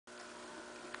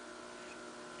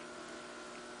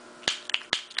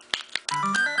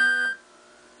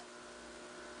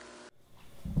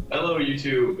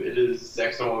YouTube, it is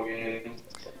Zackysonofallgames,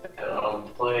 and I'm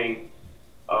playing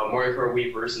Mario Kart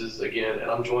Wii versus again, and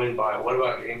I'm joined by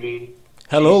WhatAboutGaming.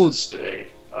 Hello. Jesus today.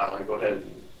 Go ahead.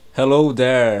 Hello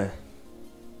there.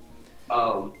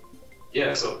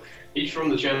 Yeah, so each from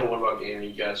the channel WhatAboutGaming,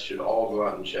 you guys should all go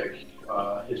out and check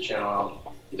his channel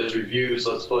out. He does reviews,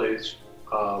 let's plays,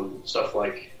 stuff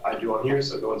like I do on here,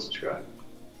 so go and subscribe.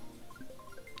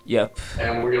 Yep.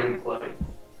 And we're gonna be playing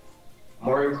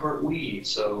Mario Kart Wii,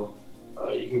 so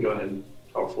you can go ahead and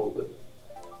talk a little bit.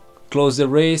 Close the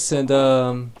race and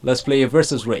let's play a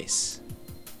versus race.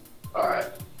 Alright.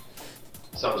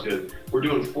 Sounds good. We're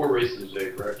doing 4 races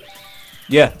today, correct?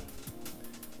 Yeah.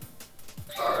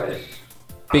 Alright.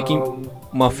 Picking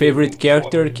my favorite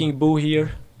character, King Boo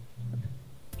here.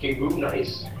 King Boo,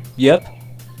 nice. Yep.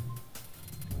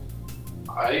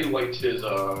 I liked his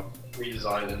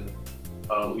redesign in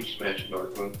Luigi's Mansion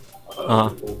Dark Moon.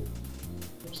 Oh,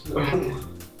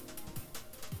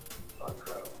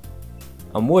 crap.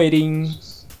 I'm waiting.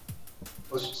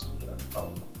 Let's just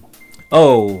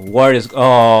Oh, Wario's.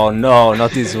 Oh no,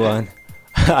 not this one.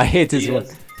 I hate this one.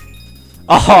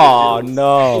 Oh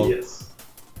no. Yes.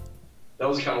 That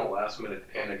was kind of a last minute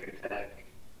panic attack.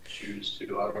 Choose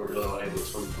to. I don't really like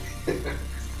this one.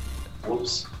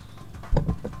 Whoops.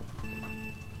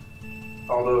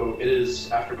 Although it is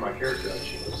after my character I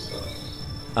chose. So.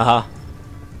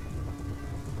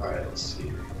 Alright, let's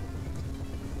see.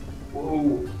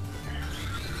 Whoa.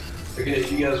 Again,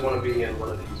 if you guys want to be in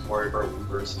one of these Mario Kart Wii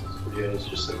versus videos,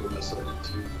 just send me a message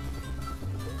too.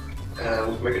 And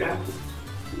we'll make it happen.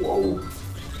 Whoa.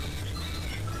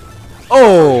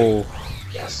 Oh.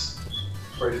 Yes.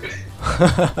 Alright.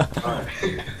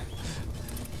 You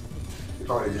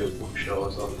probably did a book show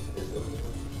or something.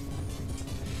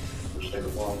 Which take the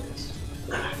longest.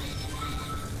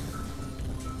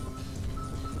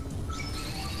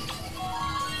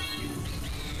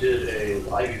 Did a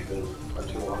live event not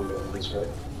too long ago on this, right?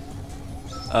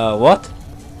 What?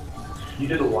 You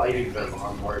did a live event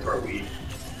on Mario Kart Wii.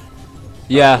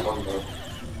 Yeah.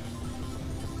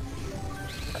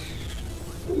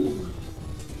 I'm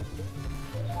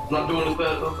not doing as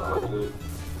bad as I thought I would.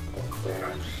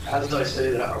 As I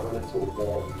say that, I run into a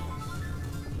wall.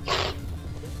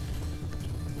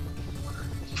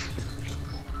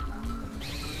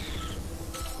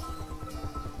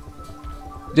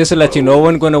 Just to let you know,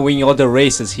 I'm gonna win all the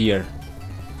races here.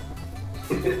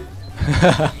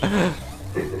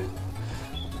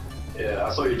 Yeah,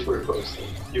 I saw your Twitter post.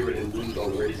 You were in lose all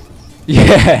the races.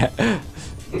 Yeah.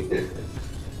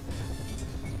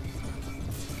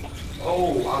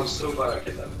 Oh, I'm so glad I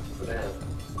hit that banana.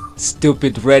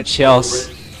 Stupid red shells.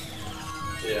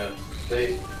 Yeah,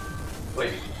 they.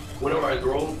 Like, whenever I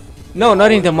throw them. No,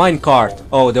 not in the minecart.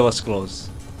 Oh, that was close.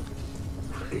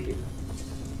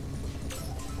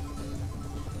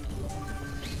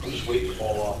 I'm just waiting to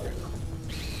fall off right now.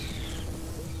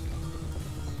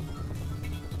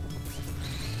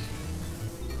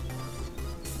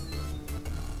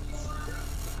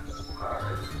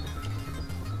 Alright.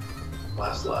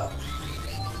 Last lap.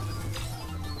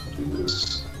 Do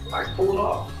this. I can pull it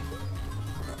off.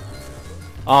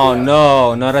 Oh Yeah.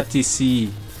 no, not a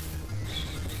TC.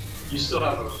 You still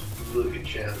have a really good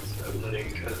chance of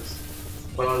winning because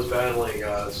when I was battling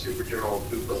Super General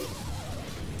Koopa,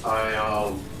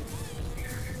 I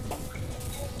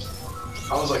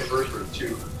was like first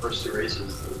two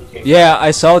races. Yeah,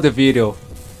 I saw the video.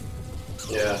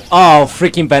 Yeah. Oh,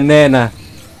 freaking banana.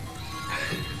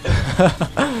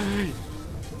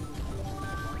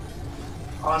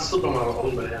 Oh, I slipped on my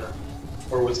own banana.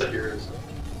 Or was that yours?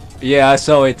 Yeah, I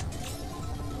saw it.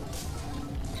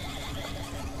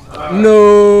 No.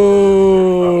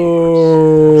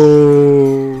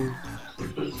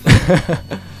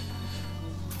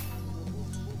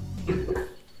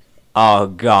 Oh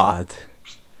god.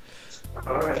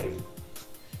 Alright.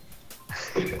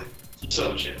 You still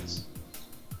have a chance.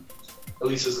 At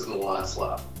least this isn't the last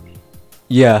lap.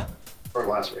 Yeah. Or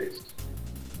last race.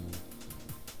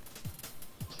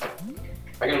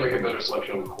 I gotta make a better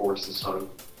selection of a course this time.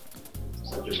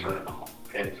 So I just kind of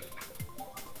panicked.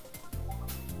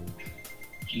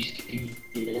 You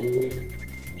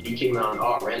came out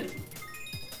on random.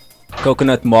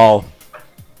 Coconut Mall.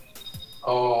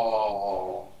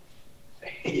 Oh.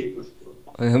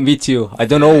 Me too. I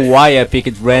don't know why I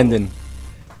picked random.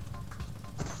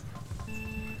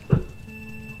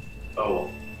 Oh.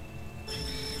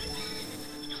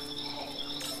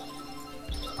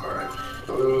 Alright.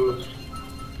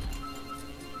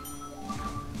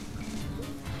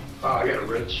 I got a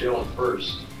red shell on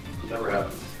first. Never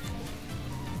happened.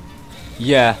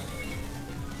 Yeah.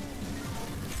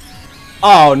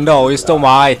 Oh no, you stole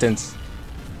my items.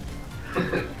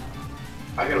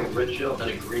 I got a red shell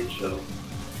and a green shell.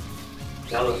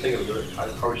 Now that I think of it, I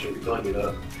probably shouldn't be telling you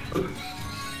that.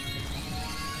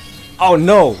 Oh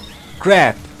no!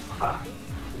 Crap! Ha!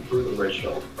 You threw the red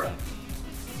shell, crap.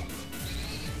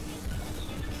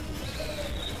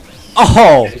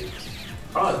 Oh!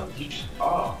 Oh,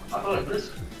 oh, I thought I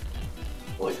missed.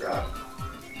 Holy crap.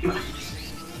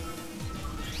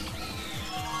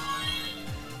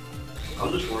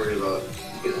 I'm just worried about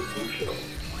getting a blue shell.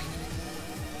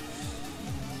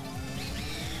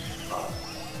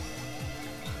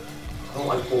 I don't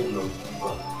like holding them.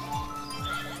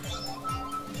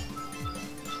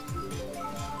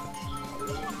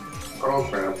 Oh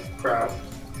crap, crap,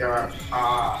 crap,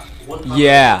 ah. One time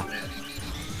Yeah.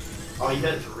 Oh, you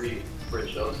had 3 red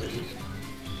shells, didn't you?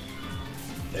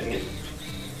 Dang it.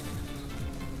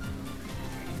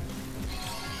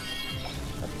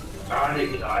 Ah, I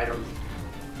didn't get the item.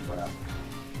 Crap.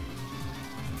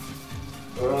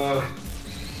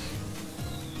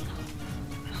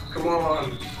 Come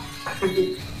on.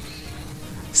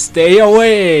 Stay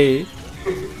away!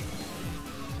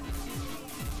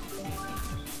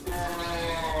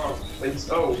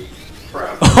 It's, oh,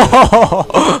 crap.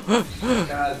 God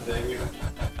dang it.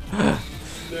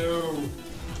 No.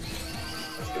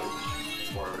 Let's go.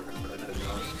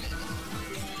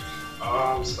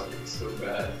 Oh, I'm sucking so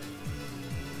bad.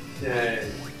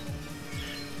 Dang.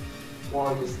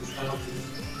 Why does this happen?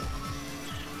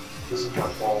 This is my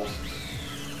fault.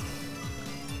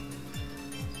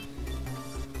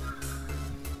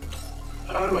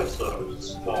 How do I start with a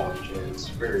small chance?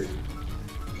 Very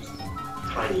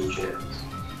tiny chance.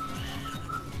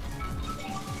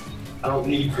 I don't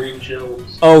need green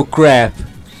shells. Oh crap!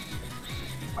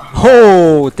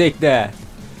 Oh, take that!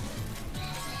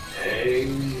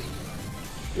 Dang.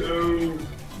 No.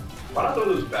 Why did I throw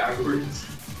those backwards?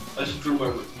 I just threw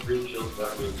my green shells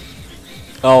backwards.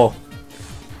 Oh.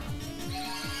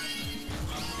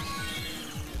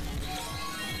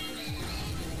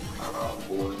 Oh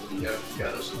boy, yeah,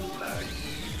 got us in the bag.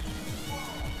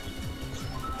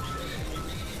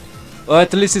 Well,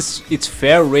 at least it's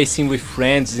fair racing with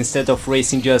friends instead of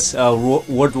racing just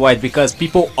worldwide, because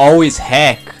people always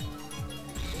hack.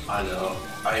 I know.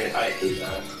 I hate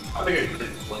that. I think I did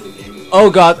play the game. Oh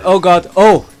god, oh god,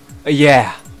 oh!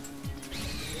 Yeah. I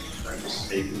just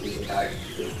mistakenly hacked.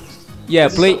 Yeah,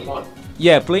 This is so fun.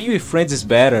 playing with friends is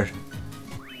better.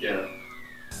 Yeah.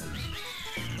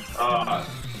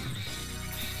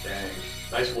 Dang.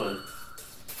 Nice win.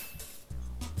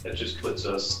 That just puts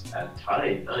us at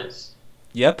tie. Nice.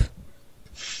 Yep.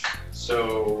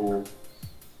 So,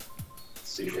 let's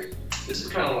see here. This is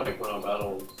kind of like when I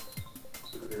battled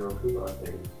Superhero Kuma, I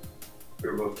think. We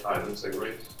were both tied in the second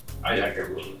race. I can't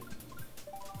remember.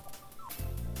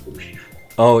 Yoshi.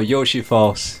 Oh, Yoshi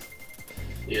Falls.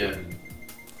 Yeah.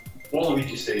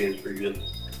 Waluigi Stadium is pretty good.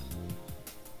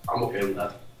 I'm okay with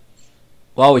that.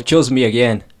 Wow, it chose me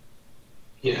again.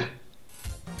 Yeah.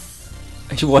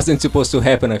 It wasn't supposed to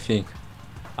happen, I think.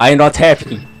 I'm not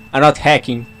hacking. I'm not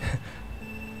hacking.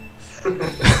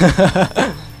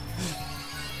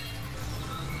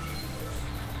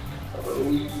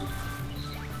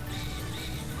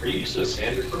 Are you used to a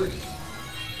standard card?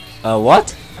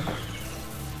 What?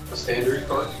 A standard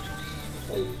card?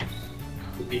 Like,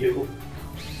 the vehicle?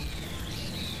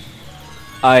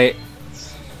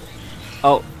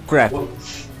 Oh, crap. What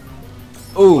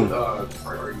Oh,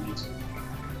 card are you using?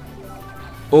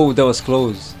 oh, that was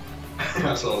close.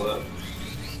 I saw that.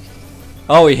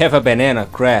 Oh, we have a banana.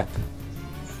 Crap.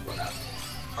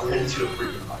 I ran into a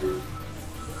freaking fire.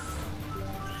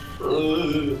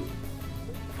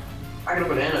 I got a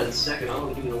banana in second. I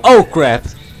don't even know. Oh, crap.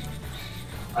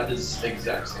 I did the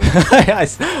exact same.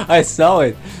 I saw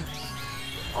it.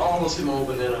 Almost hit my own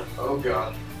banana. Oh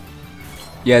god.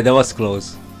 Yeah, that was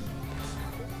close.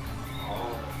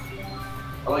 Oh.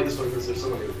 I like this one because there's so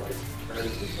many like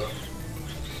friends and stuff.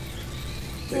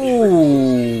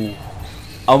 Ooh.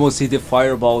 Almost hit the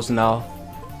fireballs now.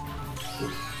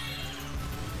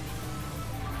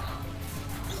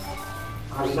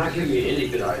 I'm not giving me any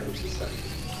good items this time.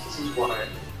 This is why I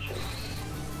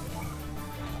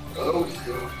oh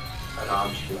god. I know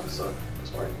I'm just gonna suck.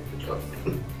 That's why I didn't pick up.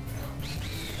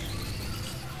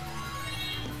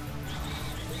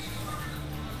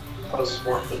 I was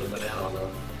smart for the banana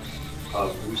on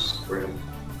the boost rim.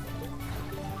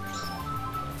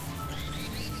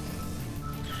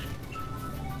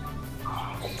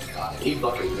 Oh my god, I need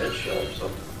like a red shell or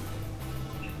something.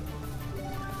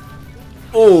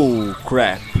 Oh,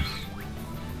 crap.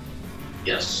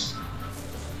 Yes.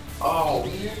 Oh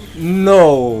man.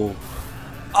 No.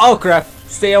 Oh, crap.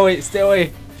 Stay away, stay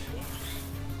away.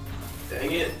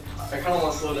 Dang it. I kind of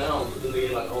want to slow down, but then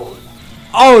again, I don't.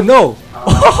 Oh no!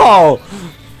 Oh!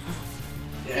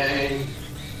 Dang.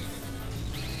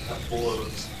 That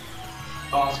blows.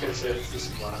 Oh, I was gonna say if this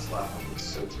is the last lap, I'm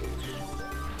just so too. You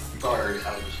probably already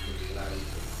have this movie that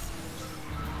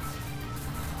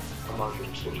I'm not sure,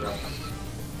 still driving.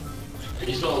 Are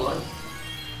you still alive?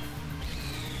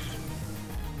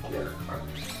 Yeah, alright.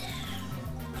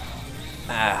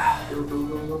 Ah. Go, go,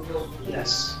 go, go, go.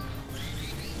 Yes.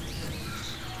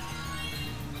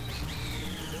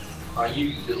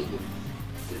 You build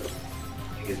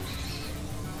it.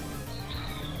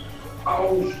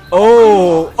 Oh!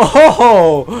 Oh!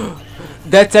 Oh!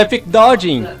 That's epic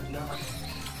dodging!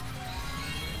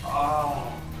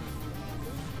 Oh!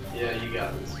 Yeah, you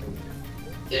got this one.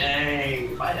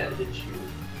 Dang! If I had hit you.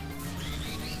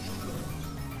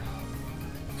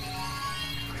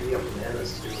 We got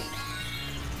bananas too.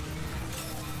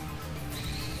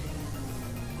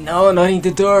 No, not in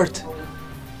the dirt!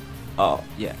 Oh,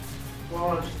 yeah.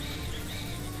 What?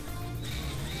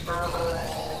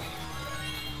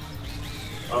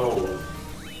 Oh.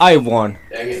 I won.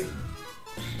 Dang it.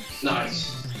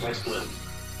 Nice. Nice win.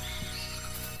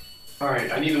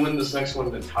 Alright, I need to win this next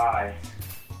one to tie,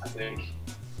 I think.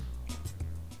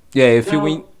 Yeah, if you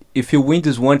win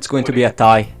this one, it's going to be a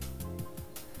tie.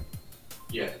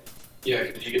 Yeah. Yeah,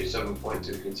 because you get 7 points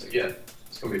if you can say, yeah,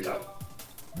 it's gonna be a tie.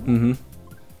 Mm-hmm.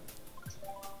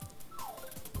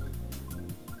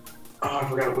 Oh, I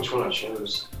forgot which one I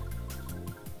chose.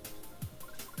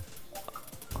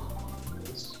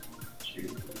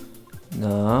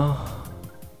 No.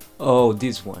 Oh,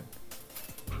 this one.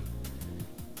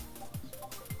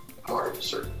 Mario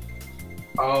Circuit.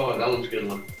 Oh, that one's a good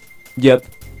one. Yep.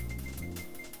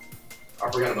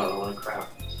 I forgot about that one. Crap.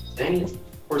 Dang it. Of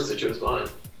course, I chose mine.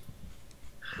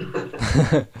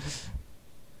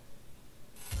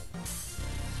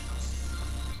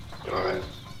 Alright.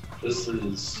 This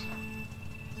is.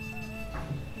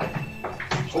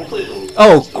 Hopefully it'll.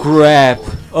 Oh crap!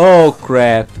 Oh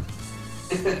crap!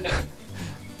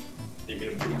 You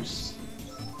get a boost.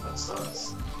 That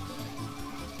sucks.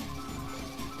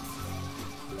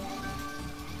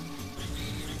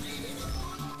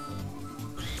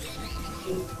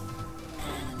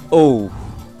 Oh.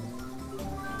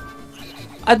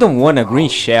 I don't want a green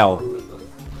shell.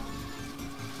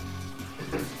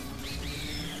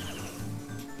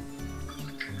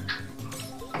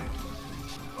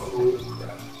 Oh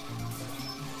crap.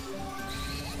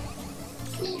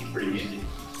 This is pretty easy.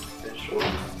 It's short.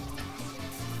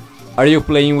 Are you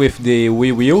playing with the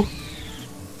Wii Wheel?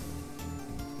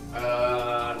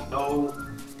 No.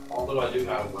 Although I do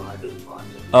have one, I didn't find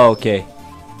it. Oh, okay.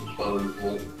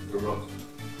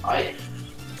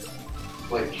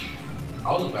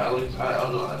 I was battling. I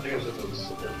don't know. I think I said this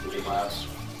in the last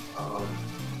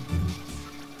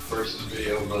versus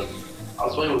video, but I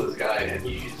was playing with this guy, and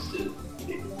he used to.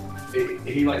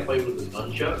 He like played with his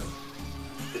nunchuck.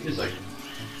 He's like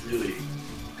really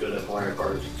good at Mario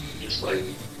Kart. Just like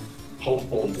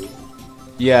home.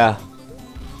 Yeah.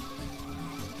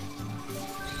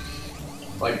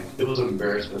 Like it was an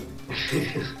embarrassment.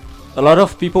 A lot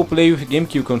of people play with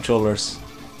GameCube controllers.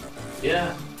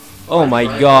 Yeah. Oh my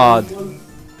god.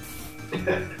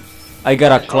 I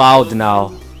got a cloud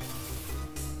now.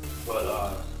 But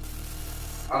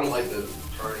I don't like the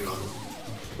turning on him.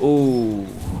 Ooh.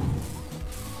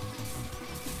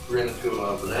 Ran into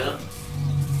a banana.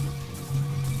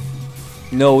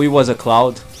 No, it was a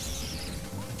cloud.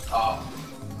 Oh.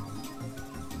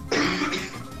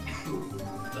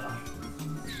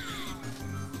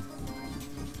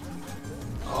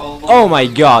 Oh my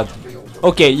god.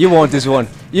 Okay, you want this one.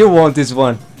 You want this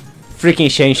one. Freaking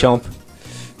Shane Chomp.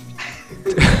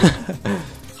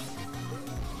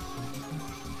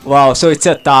 Wow, so it's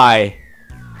a tie.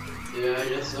 Yeah, I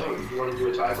guess so. You want to do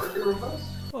a tiebreaker with us?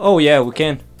 Oh yeah, we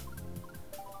can.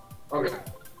 Okay.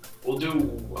 We'll do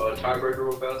a tiebreaker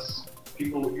with us.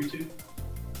 People with YouTube.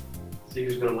 See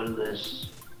who's gonna win this.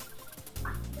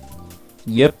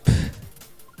 Yep.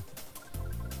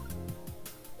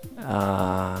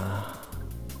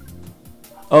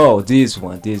 Oh, this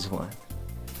one.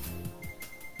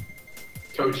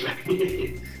 Coach.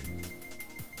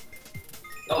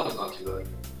 That one's not too bad.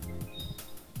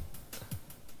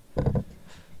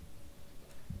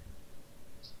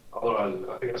 Although I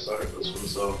think I started this one,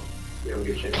 so yeah, we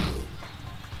get a chance to.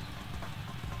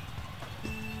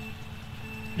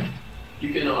 You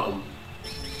can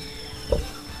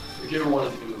if you ever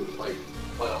want to do like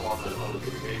play along on a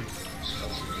video game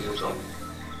or something.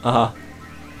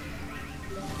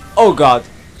 Oh god.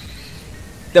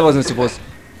 That wasn't supposed.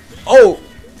 Oh!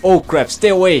 Oh crap, stay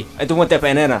away. I don't want that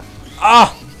banana.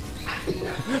 Ah!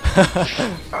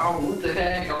 Oh, what the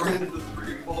heck? I ran into the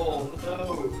freaking ball.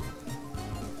 No.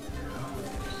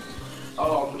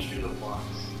 Oh, I'm pushing the box.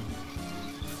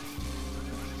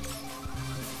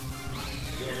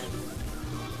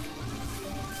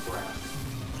 Crap.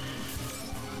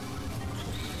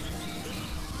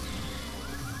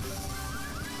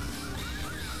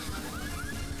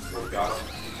 Oh, got him.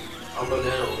 I'm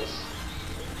bananas.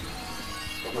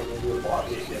 I'm gonna do a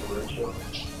body again, Rachel.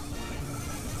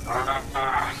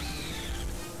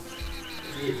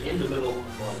 In the middle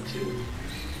of one, too.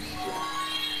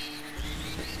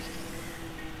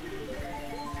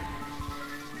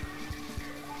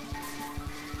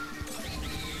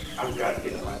 I've got to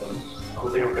get an island. I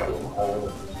don't think I've got one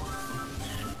hole.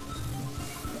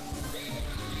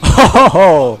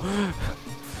 Oh!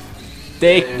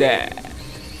 Take that.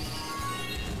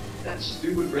 That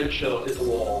stupid red shell hit the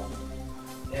wall.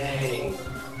 Dang.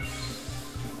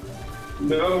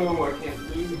 No, I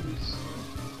can't lose.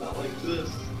 Not like this.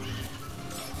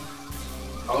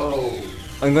 Oh.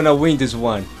 I'm gonna win this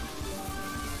one.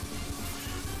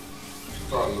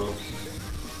 Probably.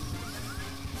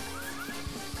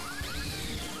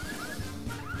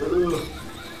 Ugh.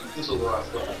 This is where I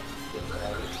thought.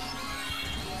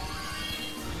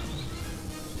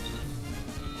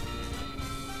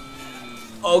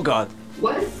 Oh god.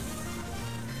 What?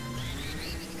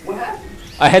 What happened?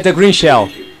 I had the green shell.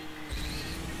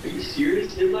 Are you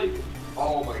serious? It like,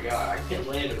 oh my god, I can't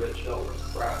land a red shell.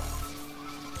 Crap.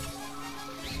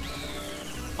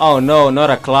 Oh no,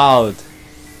 not a cloud.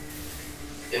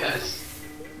 Yes.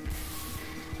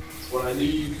 That's what I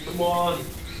need. Come on.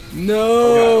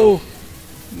 No. Okay.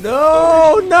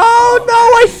 No, no, no,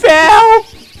 I fell.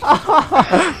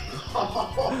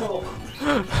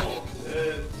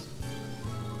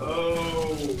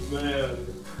 Oh man.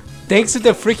 Thanks to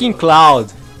the freaking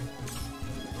cloud.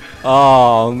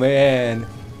 Oh man.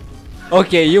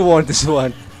 Okay, you won this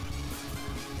one.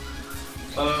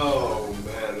 Oh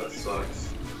man, that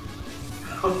sucks.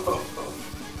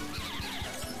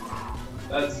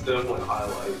 That's definitely a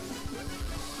highlight.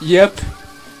 Yep.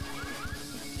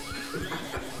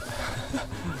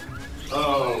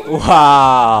 Oh.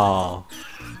 Wow.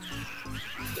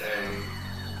 Dang.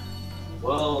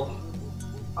 Well,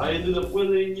 I ended up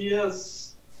winning,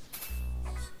 yes.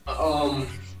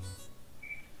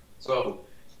 So,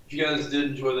 if you guys did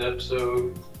enjoy the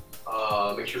episode,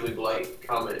 make sure to leave a like,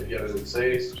 comment if you have anything to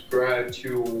say, subscribe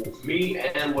to me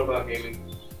and What About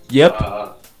Gaming. Yep.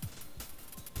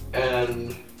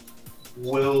 And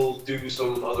we'll do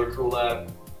some other collab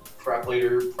crap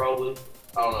later, probably.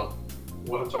 I don't know.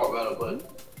 We'll have to talk about it,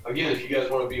 but again, if you guys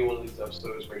want to be in one of these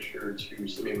episodes, make sure to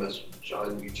send me a message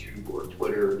on YouTube or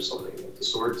Twitter or something of the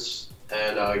sorts.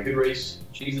 And good race,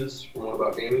 Jesus from What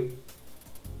About Gaming.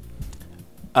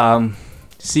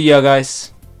 See ya,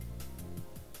 guys.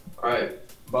 Alright,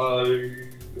 bye.